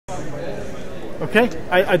Okay,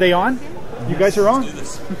 are they on? You guys are on?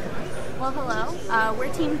 Well, hello.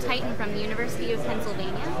 We're Team Titan from the University of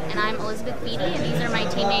Pennsylvania, and I'm Elizabeth Beatty, and these are my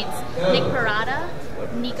teammates Nick Parada,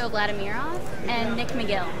 Nico Vladimirov, and Nick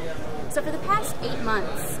McGill. So for the past 8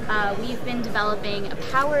 months, we've been developing a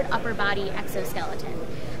powered upper body exoskeleton.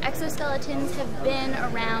 Exoskeletons have been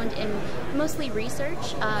around in mostly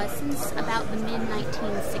research since about the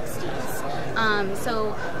mid-1960s.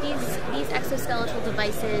 So these exoskeletal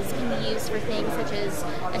devices can be used for things such as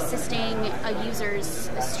assisting a user's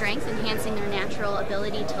strength, enhancing their natural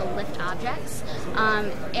ability to lift objects,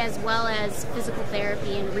 as well as physical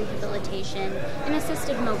therapy and rehabilitation and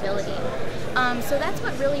assistive mobility. So that's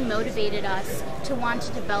what really motivated us to want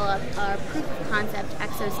to develop a proof of concept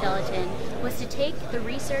exoskeleton, was to take the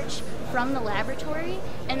research from the laboratory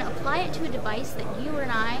and apply it to a device that you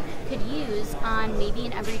and I could use on maybe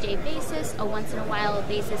an everyday basis, a once in a while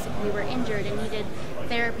basis if we were injured and needed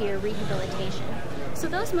therapy or rehabilitation. So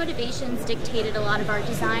those motivations dictated a lot of our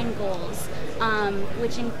design goals,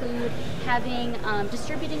 which include having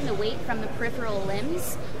distributing the weight from the peripheral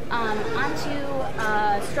limbs onto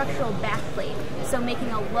a structural backplate, so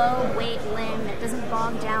making a low weight limb that doesn't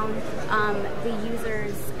bog down the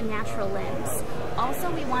user's natural limbs.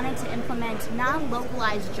 Also, we wanted to implement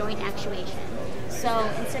non-localized joint actuation. So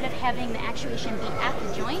instead of having the actuation be at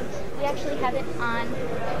the joint, we actually have it on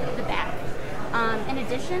the back. In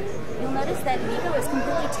addition, you'll notice that Nico is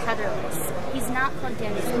completely tetherless. He's not plugged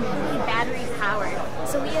in, he's completely battery powered.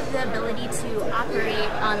 So we have the ability to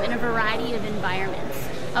operate in a variety of environments.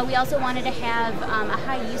 We also wanted to have a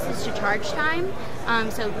high usage to charge time.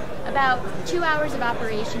 So about 2 hours of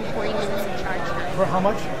operation, 40 minutes of charge time. For how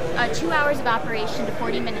much? 2 hours of operation to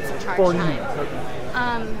 40 minutes of charge 40 time. minutes, okay.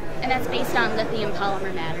 And that's based on lithium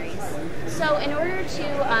polymer batteries. So in order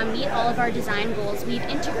to meet all of our design goals, we've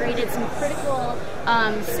integrated some critical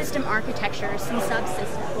system architecture, some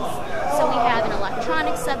subsystems. So we have an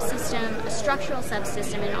electronic subsystem, a structural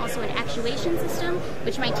subsystem, and also an actuation system,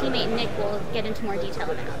 which my teammate Nick will get into more detail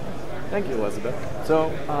about. Thank you, Elizabeth.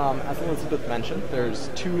 So, as Elizabeth mentioned, there's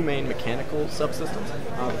two main mechanical subsystems.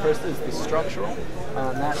 The first is the structural,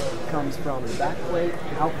 and that comes from the back plate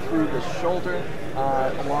out through the shoulder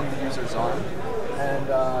along the user's arm. And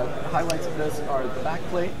highlights of this are the back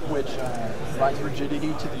plate, which provides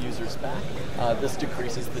rigidity to the user's back. This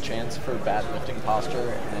decreases the chance for bad lifting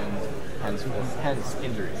posture and hence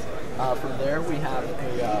injuries. From there, we have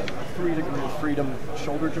a 3-degree freedom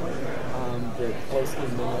shoulder joint that closely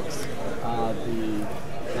mimics the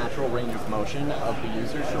natural range of motion of the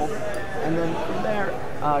user's shoulder. And then from there,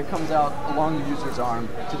 it comes out along the user's arm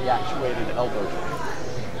to the actuated elbow joint.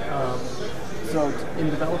 So in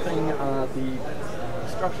developing the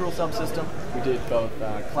structural subsystem, we did both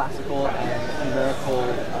classical and numerical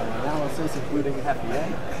analysis, including FEA,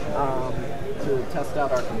 to test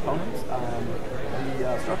out our components.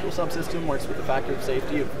 The structural subsystem works with a factor of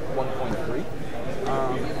safety of 1.3.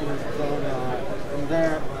 From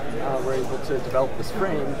there, we're able to develop this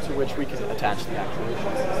frame to which we can attach the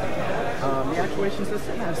actuation system. The actuation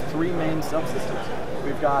system has 3 main subsystems.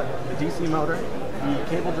 We've got the DC motor, the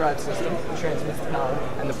cable drive system, the transmits power,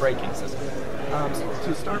 and the braking system. So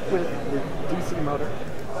to start with the DC motor,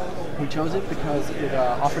 we chose it because it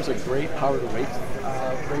offers a great power to weight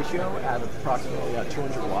ratio at approximately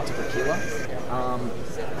 200 watts per kilo.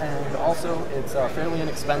 And also it's fairly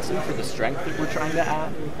inexpensive for the strength that we're trying to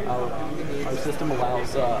add. Our system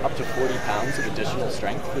allows up to 40 pounds of additional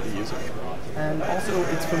strength for the user. And also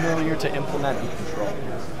it's familiar to implement and control.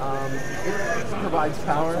 It provides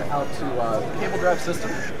power out to the cable drive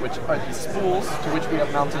system, which are these spools to which we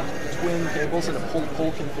have mounted twin cables in a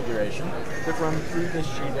pull-pull configuration that run through this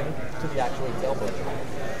sheathing to the actuated elbow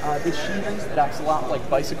joint. This sheathing, it acts a lot like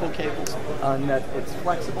bicycle cables in that it's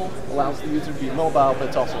flexible, allows the user to be mobile, but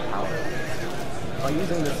it's also powerful. By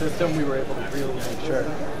using the system, we were able to really make sure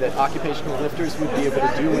that occupational lifters would be able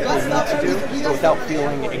to do what they need to do without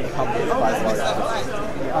feeling encumbered by large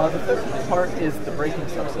systems. The third part is the braking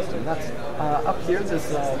subsystem. That's up here,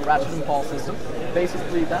 this ratchet and ball system.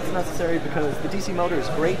 Basically, that's necessary because the DC motor is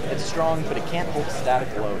great, it's strong, but it can't hold a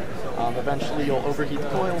static load. Eventually, you'll overheat the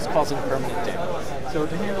coils, causing permanent damage. So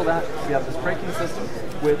to handle that, we have this braking system,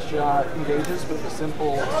 which engages with a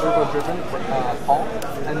simple servo-driven pawl,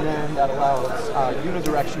 and then that allows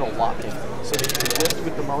unidirectional locking, so that you can lift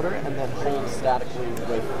with the motor and then hold statically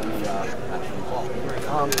with the ratchet and ball.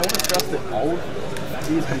 I want to stress that all of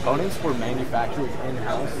these components were manufactured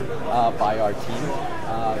in-house by our team.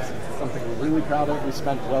 Something we're really proud of. We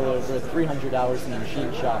spent well over 300 hours in the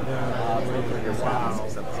machine shop making this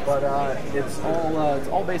happen. But it's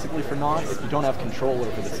all basically for naught if you don't have control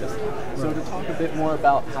over the system. So to talk a bit more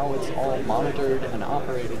about how it's all monitored and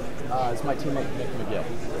operated is my teammate Nick McGill.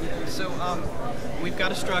 So we've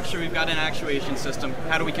got a structure, we've got an actuation system.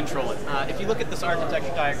 How do we control it? If you look at this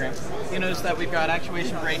architecture diagram, you notice that we've got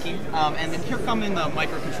actuation braking, and then here come in the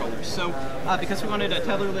microcontrollers. So because we wanted a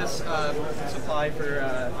tetherless supply for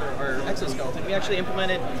our exoskeleton, we actually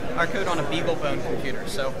implemented our code on a BeagleBone computer.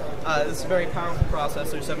 So this is a very powerful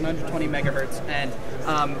processor, 720 megahertz, and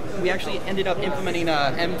we actually ended up implementing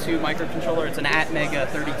a M2 microcontroller. It's an ATmega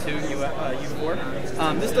 32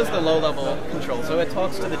 U4. This does the low-level control, so it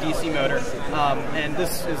talks to the DC motor, and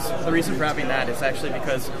this is the reason for having that is actually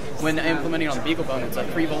because when implementing on the BeagleBone, it's a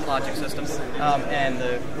 3-volt logic system, and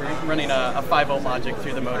we're running a 5-volt logic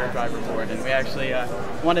through the motor driver board, and we actually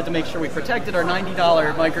wanted to make sure we protected our $90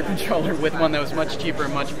 microcontroller with one that was much cheaper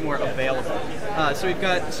and much more available. So we've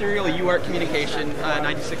got serial UART communication,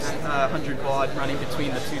 9600 baud running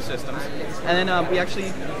between the two systems, and then we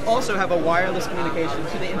actually also have a wireless communication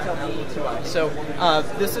to the Intel PE2i. So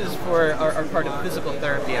this is for our part of physical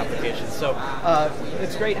therapy applications. So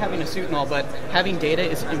it's great having a suit and all, but having data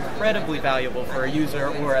is incredibly valuable for a user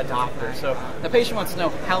or a doctor. So the patient wants to know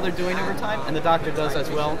how they're doing over time, and the doctor does as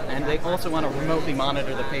well, and they also want to remotely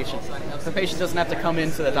monitor the patient. The patient doesn't have to come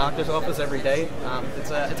into the doctor's office every day.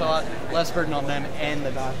 It's a lot less burden on them and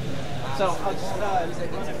the doctor. So I'll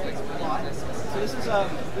just run a quick plot. So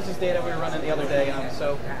this is data we were running the other day.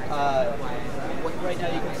 Right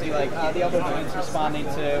now you can see like the elbow joint's responding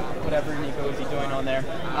to whatever Nico would be doing on there.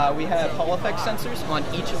 We have Hall effect sensors on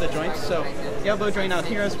each of the joints. So the elbow joint out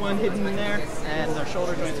here has one hidden in there, and the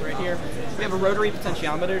shoulder joint's right here. We have a rotary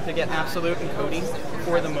potentiometer to get absolute encoding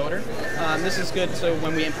for the motor. This is good so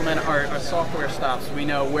when we implement our software stops, we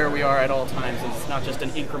know where we are at all times, and it's not just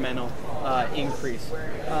an incremental increase.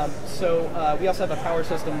 So we also have a power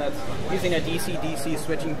system that's using a DC-DC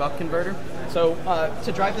switching buck converter. So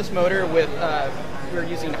to drive this motor with we're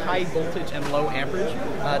using high voltage and low amperage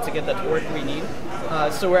to get the torque we need.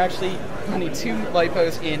 So we're actually running 2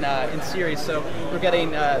 LiPos in series, so we're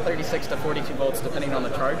getting 36 to 42 volts depending on the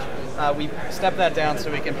charge. We step that down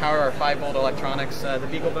so we can power our 5-volt electronics. The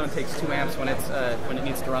BeagleBone takes 2 amps when it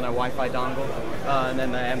needs to run a Wi-Fi dongle, and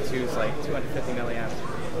then the M2 is like 250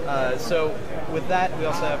 milliamps. So with that, we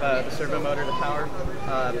also have the servo motor to power.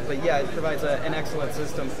 But yeah, it provides an excellent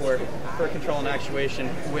system for control and actuation,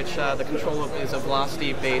 which the control loop is a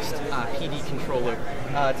velocity-based PD control loop,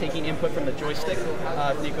 taking input from the joystick.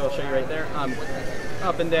 Nico will show you right there.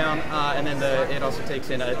 Up and down, and then it also takes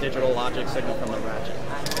in a digital logic signal from the ratchet.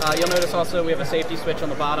 You'll notice also we have a safety switch on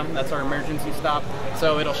the bottom. That's our emergency stop.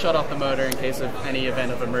 So it'll shut off the motor in case of any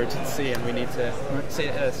event of emergency, and we need to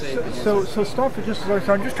save. So stop for just a second.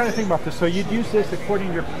 So I'm just trying to think about this. So you'd use this according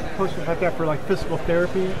to your post about that for like physical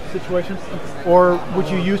therapy situations, or would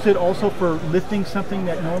you use it also for lifting something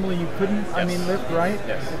that normally you couldn't? Yes. I mean, lift, right?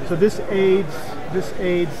 Yes. So this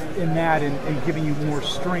aids in that and giving you more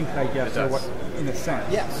strength, I guess, or what, in a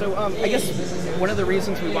sense. Yeah. So I guess one of the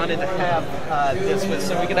reasons we wanted to have this was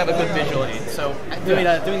so we could have a good visual aid. So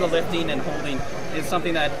doing the lifting and holding is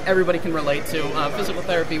something that everybody can relate to. Physical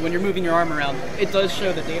therapy, when you're moving your arm around, it does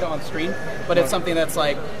show the data on screen, but it's something that's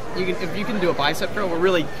like, if you can do a bicep curl, we're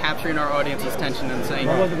really capturing our audience's attention and saying...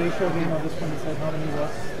 What was the ratio again on this one that said how many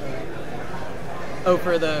watts? Oh,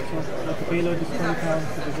 for the... Like the payload is 20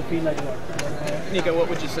 pounds, so does it feel like what? Nico, what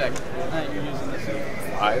would you say? You're using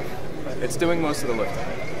this. 5. It's doing most of the lifting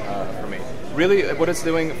for me. Really, what it's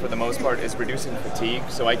doing for the most part is reducing fatigue,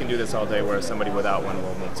 so I can do this all day, whereas somebody without one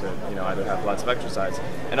will need to, either have lots of exercise.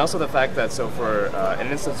 And also the fact that, so for an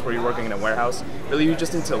instance where you're working in a warehouse, really you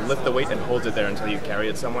just need to lift the weight and hold it there until you carry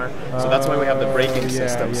it somewhere. So that's why we have the braking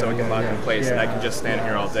system, so it can lock in place, and I can just stand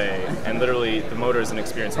here all day, and literally the motor isn't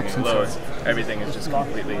experiencing any loads. Everything is just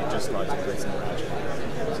completely just locked in place in the ratchet.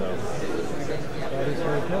 So. That is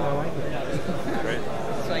very good, I like it. Great.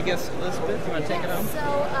 So I guess, Elizabeth, you want to take it home? So,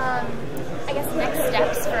 I guess next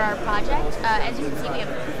steps for our project, as you can see, we have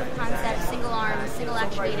a proof of concept, single arm, single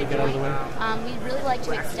actuated joint. We'd really like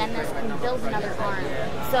to extend this and build another arm.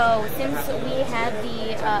 So since we have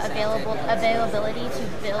the availability to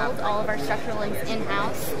build all of our structural links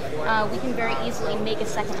in-house, we can very easily make a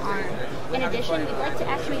second arm. In addition, we'd like to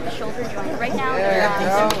actuate the shoulder joint. Right now,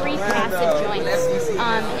 they're 3 passive joints,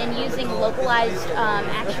 and using localized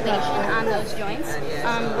actuation on those joints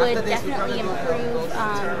would definitely improve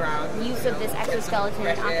use of this exoskeleton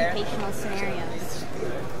in occupational scenarios.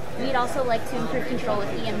 we'd also like to improve control with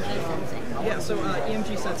EMG sensing. Yeah, so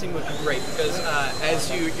EMG sensing would be great because as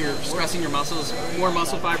you're stressing your muscles, more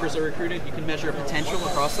muscle fibers are recruited. You can measure a potential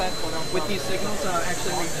across that with these signals.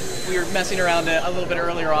 Actually, we were messing around a little bit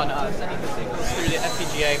earlier on sending the signals through the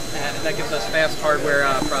FPGA, and that gives us fast hardware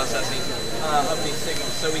processing of these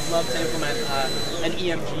signals. So we'd love to implement an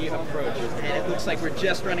EMG approach, and it looks like we're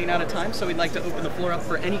just running out of time, so we'd like to open the floor up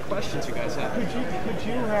for any questions you guys have. Could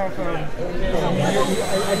you have,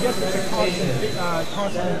 I guess it's a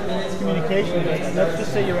constant communication. Let's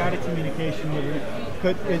just say you're out of communication with it.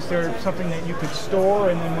 Is there something that you could store,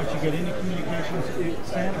 and then once you get into communications, it's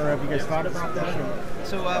sent, or have you guys thought about that? Or?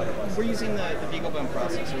 So we're using the BeagleBone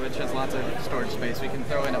processor, which has lots of storage space. We can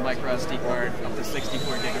throw in a micro SD card up to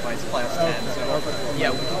 64 gigabytes class 10. So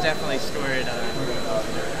yeah, we can definitely store it.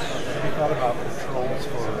 Have you thought about controls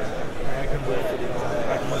for? I can lift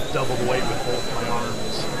double the weight with both my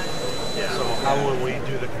arms. Yeah. So how will we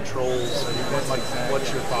do the controls?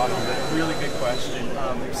 What's your thought on that? Really good question.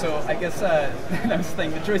 So I guess I was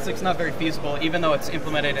thinking the joystick's not very feasible, even though it's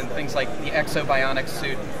implemented in things like the Exobionic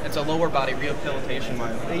suit. It's a lower body rehabilitation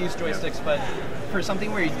one. They use joysticks, but for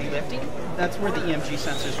something where you'd be lifting, that's where the EMG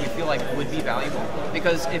sensors we feel like would be valuable.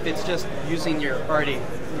 Because if it's just using you're already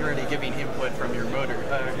giving input from your motor,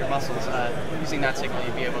 your muscles, using that signal,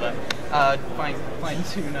 you'd be able to fine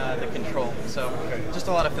tune the control. So just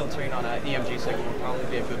a lot of filtering on an EMG signal would probably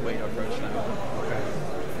be a good way to approach that. Okay.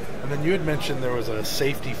 And then you had mentioned there was a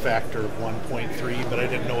safety factor of 1.3, but I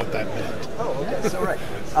didn't know what that meant. Oh, okay. So right.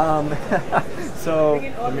 So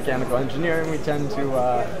in mechanical engineering, we tend to,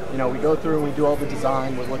 we go through and we do all the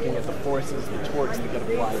design. We're looking at the forces, the torques that get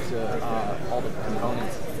applied to all the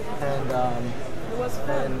components,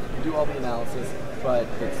 and do all the analysis. But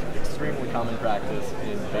it's extremely common practice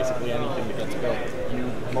in basically anything that gets built.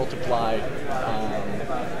 You multiply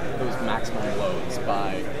those maximum loads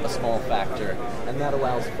by a small factor, and that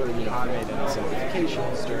allows for you to make any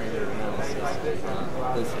simplifications during your analysis.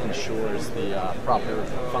 This ensures the proper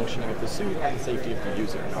functioning of the suit and the safety of the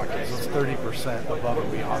user. Okay, so it's 30% above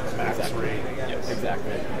and beyond the max rating. Yes,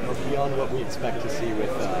 exactly. Beyond what we expect to see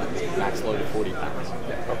with max load of 40 pounds.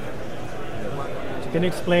 Okay. Can you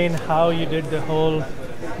explain how you did the whole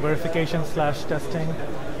verification/testing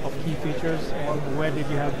of key features, and where did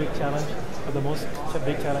you have big challenge, or the most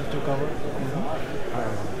big challenge to cover?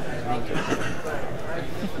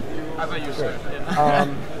 How about you, sir?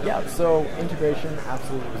 Yeah, so integration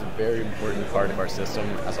absolutely was a very important part of our system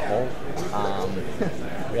as a whole.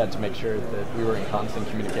 We had to make sure that we were in constant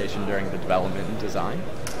communication during the development and design.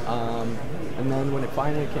 And then when it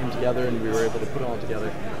finally came together and we were able to put it all together,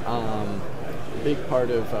 a big part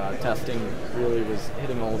of testing really was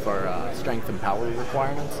hitting all of our strength and power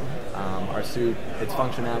requirements. Our suit, its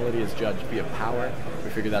functionality is judged via power. We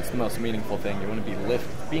figure that's the most meaningful thing. You want to be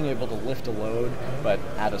being able to lift a load, but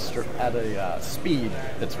at a speed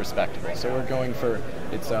that's respectable. So we're going for,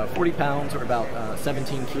 it's 40 pounds or about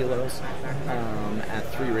 17 kilos at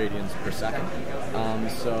 3 radians per second.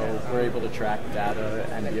 So we're able to track data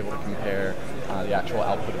and be able to compare the actual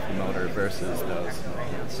output of the motor versus those.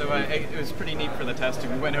 So it was pretty neat for the testing.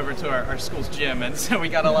 We went over to our school's gym, and so we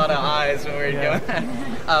got a lot of eyes when we were doing that.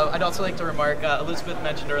 I'd also like to remark, Elizabeth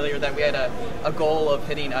mentioned earlier that we had a goal of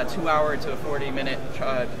hitting a 2-hour to a 40-minute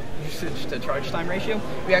usage to charge time ratio.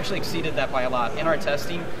 We actually exceeded that by a lot. In our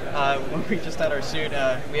testing, when we just had our suit,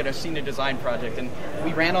 we had a senior design project, and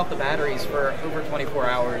we ran off the batteries for over 24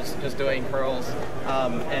 hours just doing curls.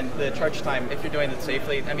 And the charge time, if you're doing it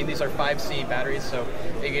safely, I mean, these are 5C batteries, so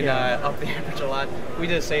you can up the average a lot. We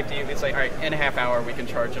did safety. It's like, all right, in a half hour, we can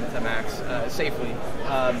charge them to max safely.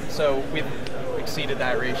 So we've exceeded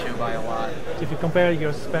that ratio by a lot. If you compare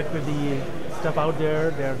your spec with the stuff out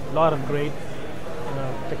there, there are a lot of great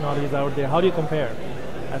technologies out there. How do you compare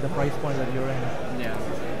at the price point that you're in? Yeah.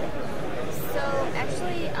 So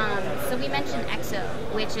actually, so we mentioned Exo,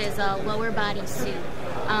 which is a lower body suit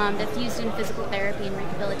that's used in physical therapy and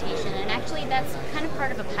rehabilitation. And actually that's kind of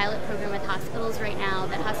part of a pilot program with hospitals right now,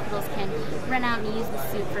 that hospitals can rent out and use the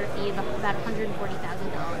suit for a fee of about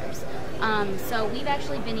 $140,000. So we've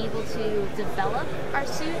actually been able to develop our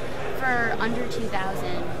suit for under $2,000.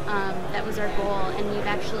 That was our goal, and we've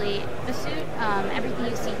actually, the suit, everything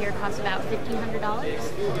you see here costs about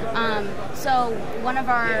 $1,500. So one of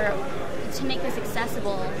our, to make this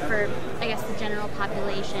accessible for, I guess, the general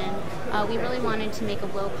population, we really wanted to make a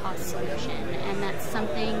low-cost solution, and that's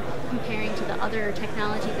something, comparing to the other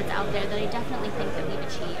technology that's out there, that I definitely think that we've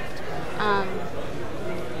achieved.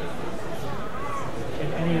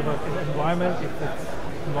 In any of the environment, if it's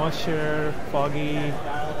moisture, foggy,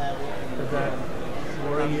 does that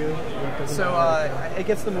worry you? So it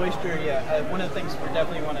gets the moisture. Yeah, one of the things we're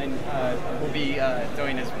definitely we'll be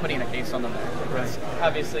doing is putting a case on the back, because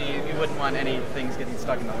obviously you wouldn't want any things getting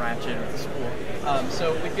stuck in the ratchet or the spool.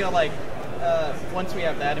 So we feel like once we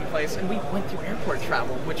have that in place, and we went through airport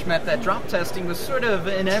travel, which meant that drop testing was sort of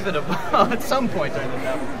inevitable at some point during the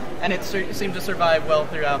travel, and it seemed to survive well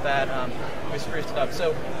throughout that. We spruced it up,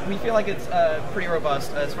 so we feel like it's pretty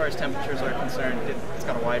robust as far as temperatures are concerned. It's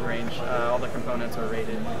got a wide range. All the components are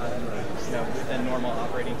rated, within normal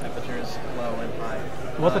operating temperatures, low and high.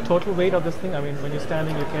 What's the total weight of this thing? I mean, when you're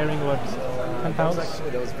standing, you're carrying what, 10 pounds?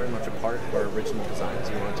 That was very much a part of our original designs.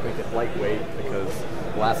 We wanted to make it lightweight because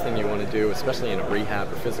the last thing you want to do, especially in a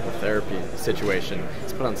rehab or physical therapy situation,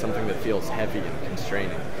 is put on something that feels heavy and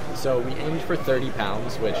constraining. So we aimed for 30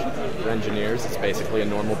 pounds, which for engineers is basically a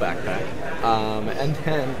normal backpack.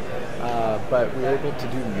 But we were able to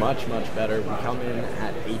do much, much better. We come in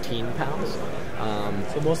at 18 pounds.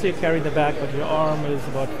 So mostly you carry the back, but your arm is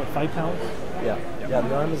about 5 pounds? Yeah,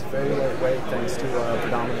 the arm is very lightweight thanks to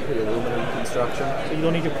predominantly aluminum construction. So you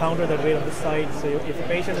don't need to counter that weight on the side. So if the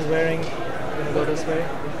patient is wearing, go this way?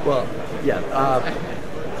 Well, yeah.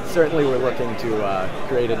 Certainly we're looking to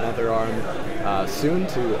create another arm soon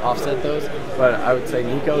to offset those, but I would say,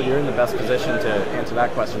 Nico, you're in the best position to answer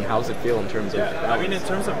that question. How does it feel in terms of balance? I mean, in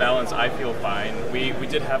terms of balance, I feel fine. We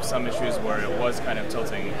did have some issues where it was kind of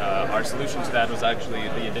tilting. Our solution to that was actually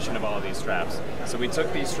the addition of all of these straps. So we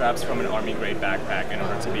took these straps from an Army-grade backpack in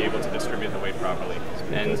order to be able to distribute the weight properly.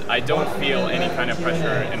 And I don't feel any kind of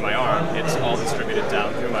pressure in my arm. It's all distributed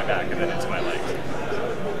down through my back and then into my legs.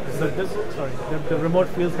 So the remote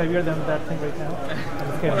feels heavier than that thing right now?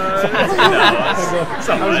 It's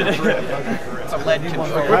a lead control.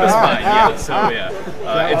 Grip is fine, yeah. So yeah.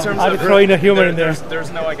 In terms I'm of throwing a humor in there.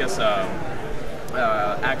 There's no, I guess,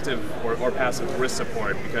 active or passive wrist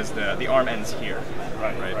support because the arm ends here.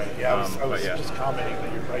 Right. Yeah, I was just commenting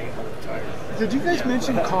that you're writing all the time. Did you guys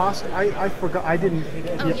mention cost? I forgot. I didn't.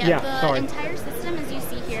 Oh yeah, sorry. The entire system, as you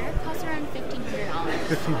see here, costs around $1,500.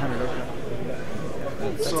 $1,500.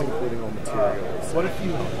 Okay. That's including all materials. What if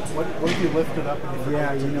you lift it up?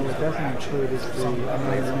 And What doesn't include is the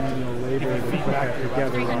manual labor to put that together.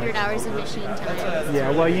 300 hours of machine time. Yeah,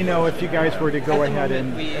 well, if you guys were to go ahead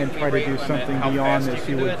and try to do something beyond this,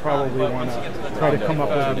 you would probably want to try to come up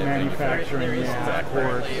with a manufacturing, of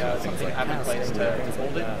course. Something have in place to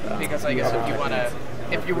hold it, because I guess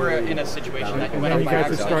if you were in a situation that you went you guys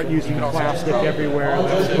would start using plastic everywhere.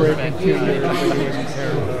 That's break in 2 years.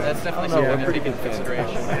 That's definitely something pretty good consideration.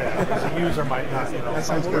 The user might not,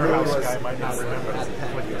 the warehouse guy might not remember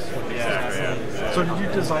what you said. So did you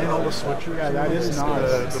design all the switchers? Yeah, that is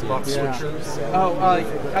nice. The buck switchers? Oh,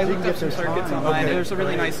 I looked up some circuits online. There's a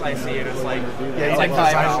really nice IC. It was like it's like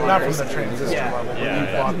 $5. Not from the transistor level. You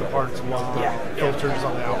bought the parts with filters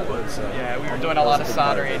on the outputs. Yeah, we were doing a lot of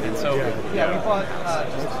soldering, and so we bought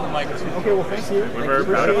the microchip. Okay, well, thank you. We're very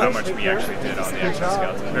proud of how much we actually did on the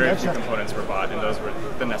exoskeleton. Very few components were bought, and those were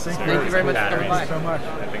the necessary Thank you very much for coming by. batteries So much.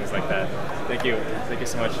 and things like that. Thank you. Thank you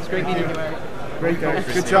so much. It's great meeting you, Eric. Great guys.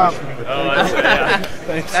 Good job. Oh,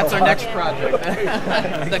 that's That's our next project.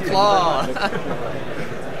 The claw.